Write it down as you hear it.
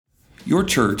Your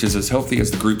church is as healthy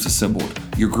as the groups assembled.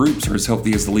 Your groups are as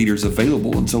healthy as the leaders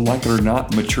available, and so like it or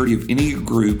not, the maturity of any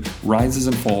group rises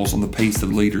and falls on the pace that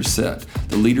the leaders set.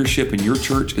 The leadership in your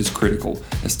church is critical.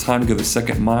 It's time to go the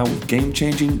second mile with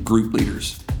game-changing group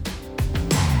leaders.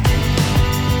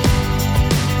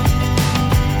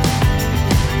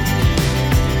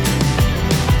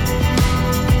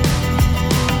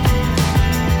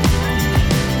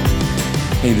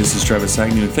 Hey, this is Travis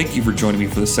Agnew, and thank you for joining me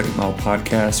for the Second Mile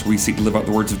podcast, where we seek to live out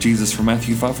the words of Jesus from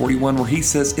Matthew 5:41, where he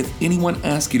says, if anyone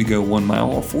asks you to go 1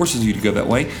 mile or forces you to go that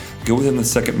way, go within the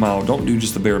second mile. Don't do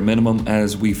just the bare minimum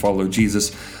as we follow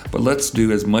Jesus, but let's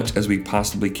do as much as we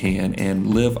possibly can and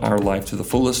live our life to the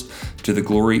fullest, to the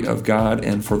glory of God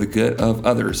and for the good of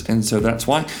others. And so that's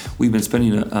why we've been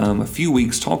spending a few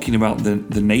weeks talking about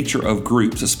the nature of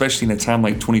groups, especially in a time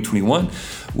like 2021,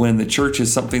 when the church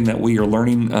is something that we are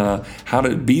learning how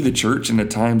to be the church in the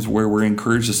times where we're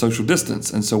encouraged to social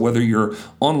distance. And so whether you're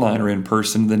online or in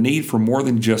person, the need for more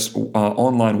than just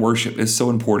online worship is so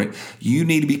important. You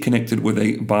need to be connected with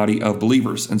a body of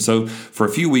believers. And so for a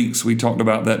few weeks, we talked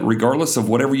about that regardless of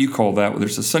whatever you call that, whether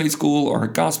it's a Sunday school or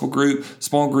a gospel group,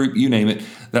 small group, you name it,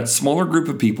 that smaller group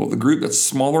of people, the group that's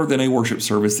smaller than a worship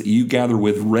service that you gather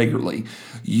with regularly,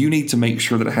 you need to make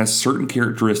sure that it has certain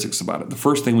characteristics about it. The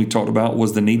first thing we talked about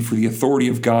was the need for the authority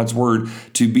of God's word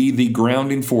to be the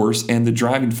grounding force and the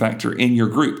driving factor in your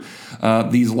group.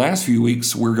 These last few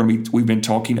weeks, we've been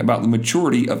talking about the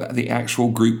maturity of the actual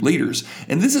group leaders.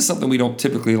 And this is something we don't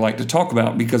typically like to talk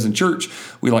about because in church,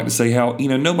 we like to say how,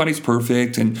 nobody's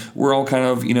perfect and we're all kind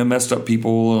of, messed up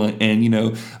people and,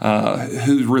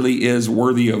 who really is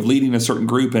worthy of leading a certain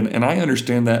group. And I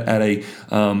understand that at a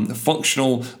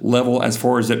functional level as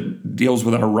far as it deals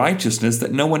with our righteousness,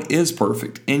 that no one is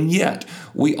perfect. And yet,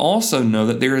 we also know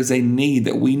that there is a need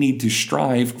that we need to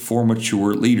strive for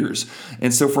mature leaders.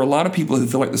 And so for a lot of people who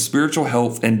feel like the spiritual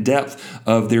health and depth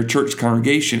of their church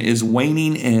congregation is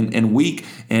waning and weak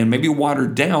and maybe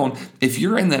watered down, if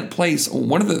you're in that place,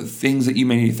 one of the things that you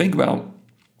may need to think about,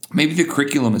 maybe the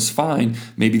curriculum is fine,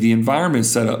 maybe the environment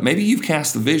is set up, maybe you've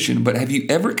cast the vision, but have you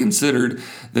ever considered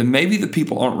that maybe the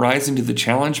people aren't rising to the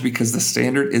challenge because the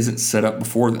standard isn't set up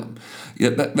before them?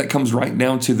 Yet that comes right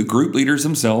down to the group leaders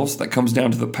themselves, that comes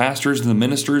down to the pastors and the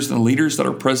ministers and the leaders that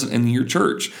are present in your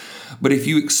church. But if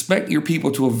you expect your people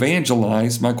to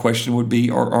evangelize, my question would be,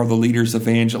 are the leaders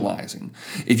evangelizing?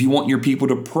 If you want your people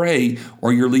to pray,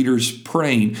 are your leaders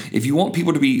praying? If you want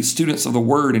people to be students of the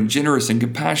word and generous and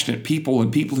compassionate people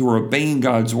and people who are obeying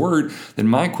God's word, then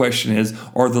my question is,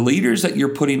 are the leaders that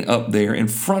you're putting up there in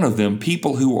front of them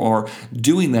people who are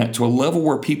doing that to a level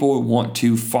where people would want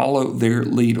to follow their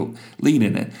lead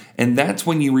in it? And that's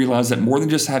when you realize that more than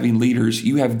just having leaders,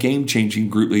 you have game-changing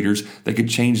group leaders that could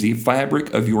change the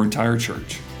fabric of your entire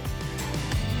church.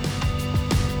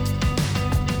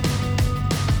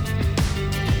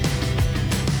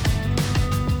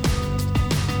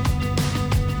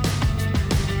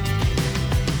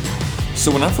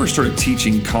 So when I first started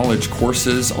teaching college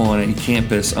courses on a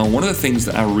campus, one of the things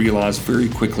that I realized very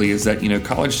quickly is that,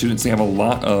 college students, they have a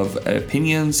lot of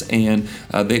opinions and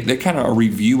they kind of are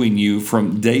reviewing you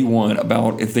from day one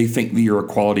about if they think that you're a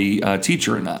quality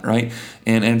teacher or not, right?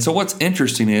 And so what's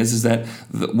interesting is that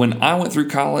when I went through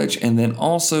college and then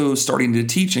also starting to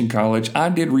teach in college, I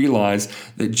did realize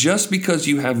that just because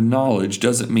you have knowledge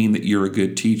doesn't mean that you're a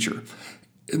good teacher.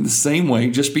 In the same way,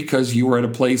 just because you are at a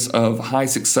place of high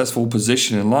successful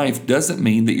position in life doesn't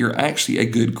mean that you're actually a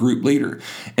good group leader.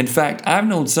 In fact, I've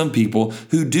known some people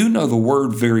who do know the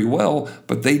word very well,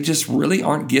 but they just really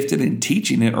aren't gifted in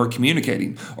teaching it or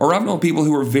communicating. Or I've known people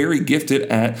who are very gifted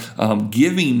at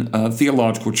giving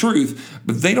theological truth,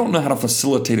 but they don't know how to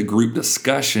facilitate a group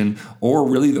discussion or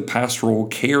really the pastoral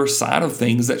care side of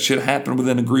things that should happen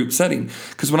within a group setting.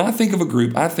 Because when I think of a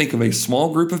group, I think of a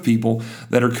small group of people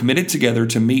that are committed together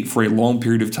to meet for a long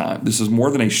period of time. This is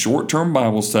more than a short-term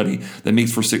Bible study that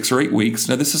meets for 6 or 8 weeks.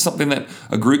 Now, this is something that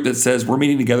a group that says we're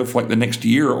meeting together for like the next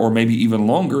year or maybe even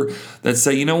longer that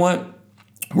say, you know what?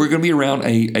 We're going to be around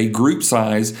a group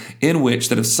size in which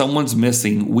that if someone's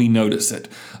missing, we notice it.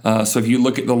 So if you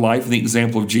look at the life and the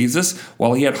example of Jesus,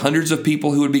 while he had hundreds of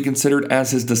people who would be considered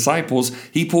as his disciples,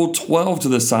 he pulled 12 to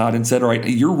the side and said, all right,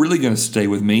 you're really going to stay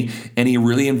with me. And he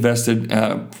really invested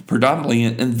predominantly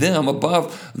in them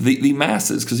above the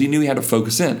masses because he knew he had to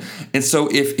focus in. And so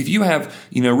if you have,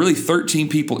 really 13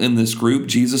 people in this group,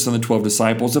 Jesus and the 12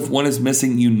 disciples, if one is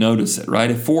missing, you notice it,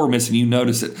 right? If 4 are missing, you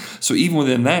notice it. So even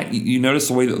within that, you notice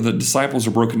the way that the disciples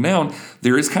are broken down,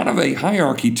 there is kind of a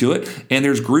hierarchy to it. And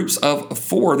there's groups of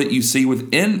 4 that you see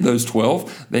within those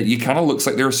 12 that you kind of looks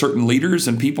like there are certain leaders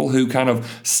and people who kind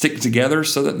of stick together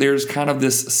so that there's kind of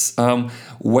this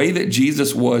way that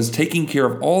Jesus was taking care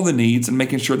of all the needs and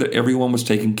making sure that everyone was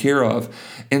taken care of.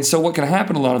 And so what can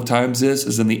happen a lot of times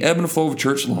is in the ebb and flow of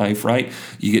church life, right?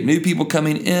 You get new people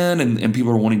coming in and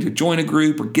people are wanting to join a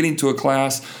group or getting to a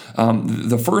class.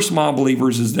 The first mile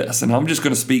believers is this, and I'm just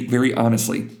going to speak very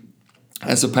honestly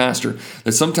as a pastor,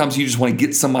 that sometimes you just want to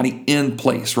get somebody in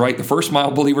place, right? The first mile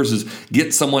believers is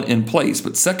get someone in place,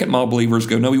 but second mile believers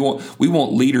go, no, we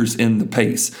want leaders in the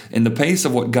pace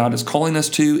of what God is calling us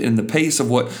to, in the pace of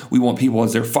what we want people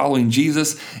as they're following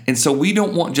Jesus. And so we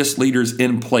don't want just leaders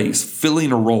in place,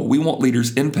 filling a role. We want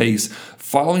leaders in pace,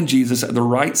 following Jesus at the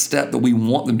right step that we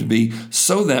want them to be,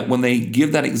 so that when they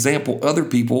give that example, other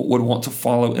people would want to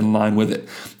follow in line with it.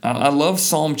 I love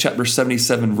Psalm chapter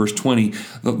 77, verse 20.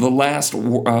 The last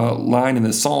line in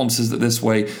the Psalm says that this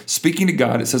way, speaking to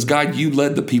God, it says, God, you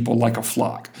led the people like a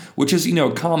flock, which is,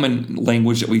 a common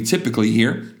language that we typically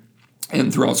hear.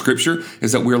 And throughout Scripture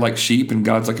is that we're like sheep and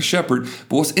God's like a shepherd.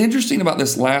 But what's interesting about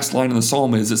this last line in the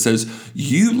Psalm is it says,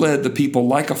 you led the people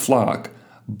like a flock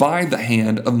by the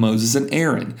hand of Moses and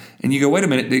Aaron. And you go, wait a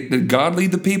minute, did God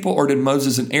lead the people or did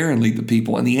Moses and Aaron lead the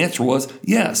people? And the answer was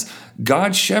yes.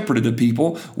 God shepherded the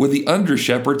people with the under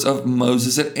shepherds of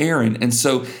Moses and Aaron. And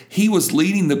so he was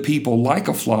leading the people like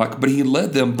a flock, but he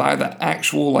led them by the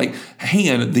actual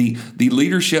hand, the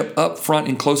leadership up front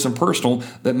and close and personal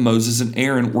that Moses and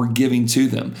Aaron were giving to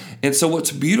them. And so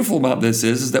what's beautiful about this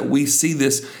is that we see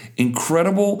this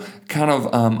incredible kind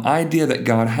of idea that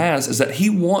God has, is that he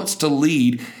wants to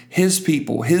lead his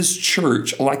people, his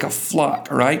church, like a flock,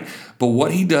 right? But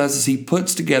what he does is he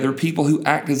puts together people who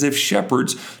act as if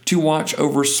shepherds to watch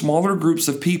over smaller groups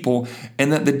of people,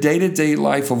 and that the day-to-day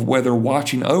life of where they're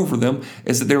watching over them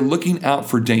is that they're looking out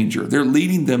for danger. They're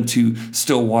leading them to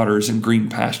still waters and green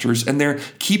pastures, and they're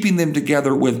keeping them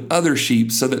together with other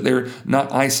sheep so that they're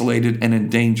not isolated and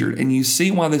endangered. And you see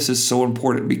why this is so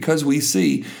important, because we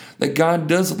see that God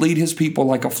does lead his people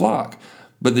like a flock.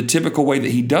 But the typical way that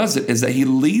he does it is that he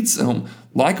leads them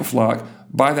like a flock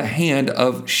by the hand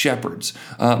of shepherds,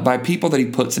 by people that he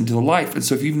puts into the life. And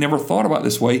so if you've never thought about it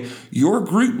this way, your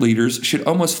group leaders should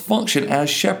almost function as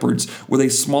shepherds with a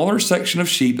smaller section of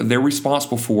sheep that they're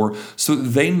responsible for, so that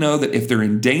they know that if they're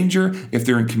in danger, if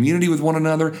they're in community with one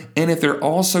another, and if they're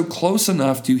also close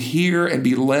enough to hear and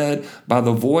be led by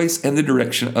the voice and the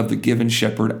direction of the given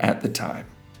shepherd at the time.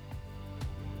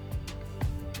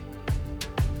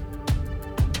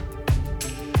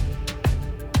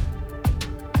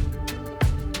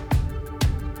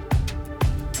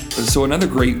 So another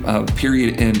great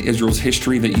period in Israel's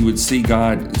history that you would see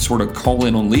God sort of call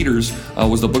in on leaders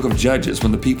was the book of Judges,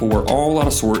 when the people were all out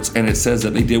of sorts, and it says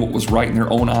that they did what was right in their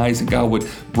own eyes, and God would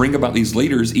bring about these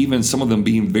leaders, even some of them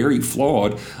being very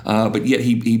flawed, but yet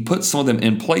he put some of them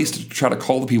in place to try to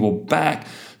call the people back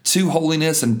to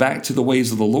holiness and back to the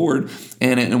ways of the Lord.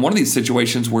 And in one of these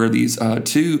situations where these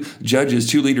two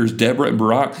leaders, Deborah and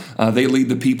Barak, they lead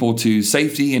the people to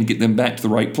safety and get them back to the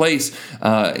right place.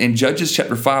 In Judges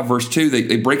chapter 5, verse 2,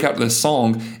 they break out this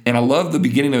song. And I love the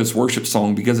beginning of this worship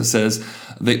song, because it says,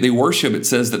 they worship, it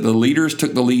says that the leaders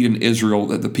took the lead in Israel,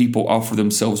 that the people offer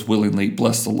themselves willingly.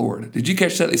 Bless the Lord. Did you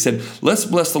catch that? They said, let's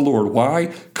bless the Lord. Why?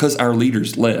 Because our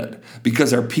leaders led.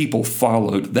 Because our people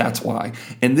followed. That's why.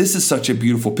 And this is such a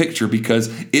beautiful picture,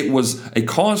 because it was a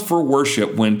cause for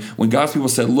worship when God's people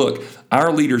said, look,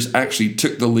 our leaders actually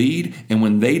took the lead, and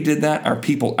when they did that, our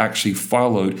people actually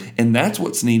followed. And that's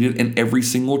what's needed in every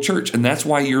single church. And that's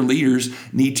why your leaders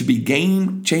need to be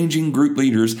game-changing group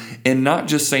leaders, and not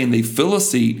just saying they fill a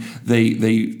seat, they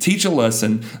teach a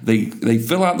lesson, they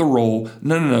fill out the role.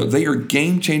 No. They are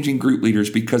game-changing group leaders,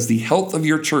 because the health of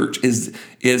your church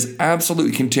is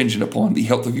absolutely contingent upon the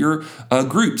health of your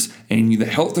groups. And the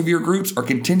health of your groups are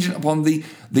contingent upon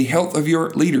the health of your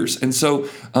leaders. And so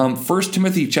 1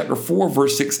 Timothy chapter 4,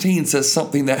 verse 16 says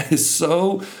something that is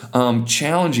so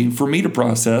challenging for me to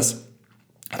process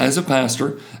as a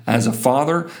pastor, as a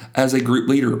father, as a group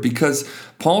leader, because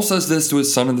Paul says this to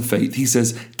his son in the faith. He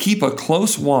says, keep a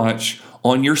close watch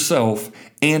on yourself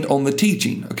and on the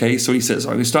teaching. Okay, so he says,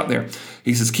 all right, let me stop there.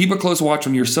 He says, keep a close watch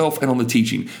on yourself and on the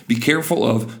teaching. Be careful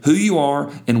of who you are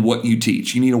and what you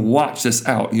teach. You need to watch this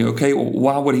out. Okay, well,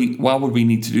 why would we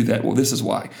need to do that? Well, this is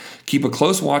why. Keep a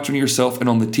close watch on yourself and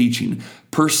on the teaching.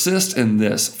 Persist in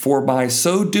this, for by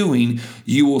so doing,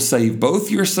 you will save both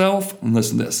yourself, and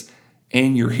listen to this,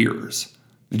 and your hearers.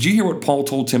 Did you hear what Paul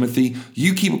told Timothy?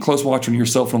 You keep a close watch on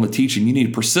yourself and on the teaching. You need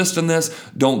to persist in this.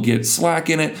 Don't get slack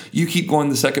in it. You keep going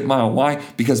the second mile. Why?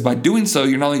 Because by doing so,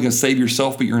 you're not only going to save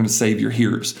yourself, but you're going to save your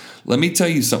hearers. Let me tell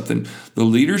you something. The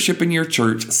leadership in your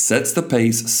church sets the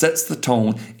pace, sets the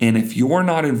tone, and if you're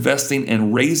not investing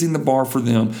and raising the bar for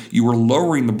them, you are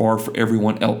lowering the bar for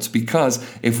everyone else. Because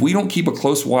if we don't keep a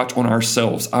close watch on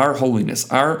ourselves, our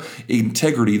holiness, our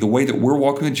integrity, the way that we're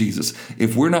walking with Jesus,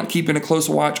 if we're not keeping a close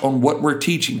watch on what we're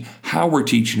teaching, how we're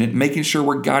teaching it, making sure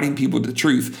we're guiding people to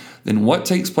truth, then what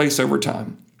takes place over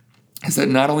time is that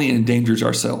not only endangers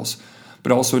ourselves,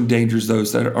 but also endangers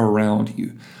those that are around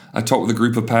you. I talked with a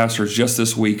group of pastors just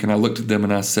this week, and I looked at them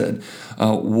and I said,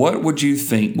 what would you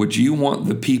think? Would you want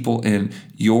the people in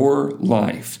your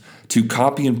life to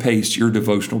copy and paste your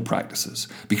devotional practices?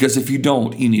 Because if you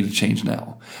don't, you need to change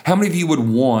now. How many of you would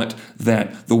want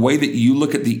that the way that you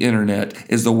look at the internet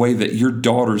is the way that your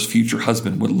daughter's future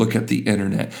husband would look at the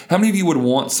internet? How many of you would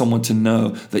want someone to know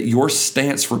that your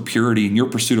stance for purity and your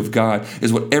pursuit of God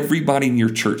is what everybody in your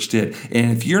church did?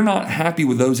 And if you're not happy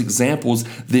with those examples,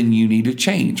 then you need to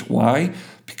change. Why?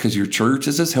 Because your church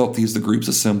is as healthy as the groups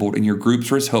assembled, and your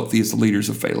groups are as healthy as the leaders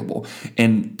available.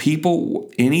 And people,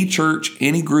 any church,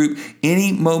 any group,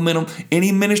 any momentum,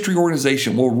 any ministry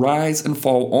organization will rise and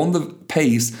fall on the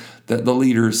pace that the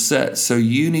leaders set. So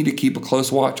you need to keep a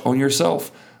close watch on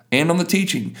yourself and on the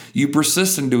teaching. You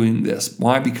persist in doing this.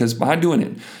 Why? Because by doing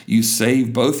it, you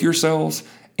save both yourselves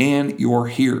and your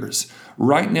hearers.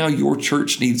 Right now, your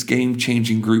church needs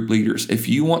game-changing group leaders. If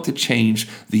you want to change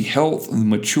the health, the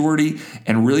maturity,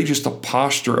 and really just the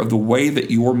posture of the way that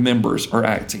your members are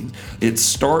acting, it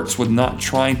starts with not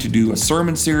trying to do a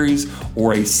sermon series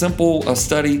or a simple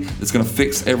study that's going to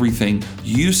fix everything.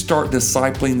 You start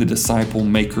discipling the disciple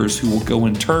makers who will go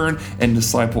in turn and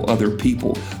disciple other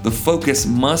people. The focus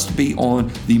must be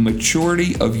on the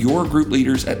maturity of your group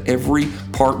leaders at every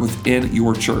part within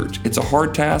your church. It's a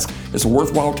hard task. It's a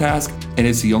worthwhile task. And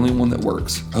it's the only one that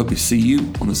works. I hope to see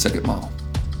you on the second mile.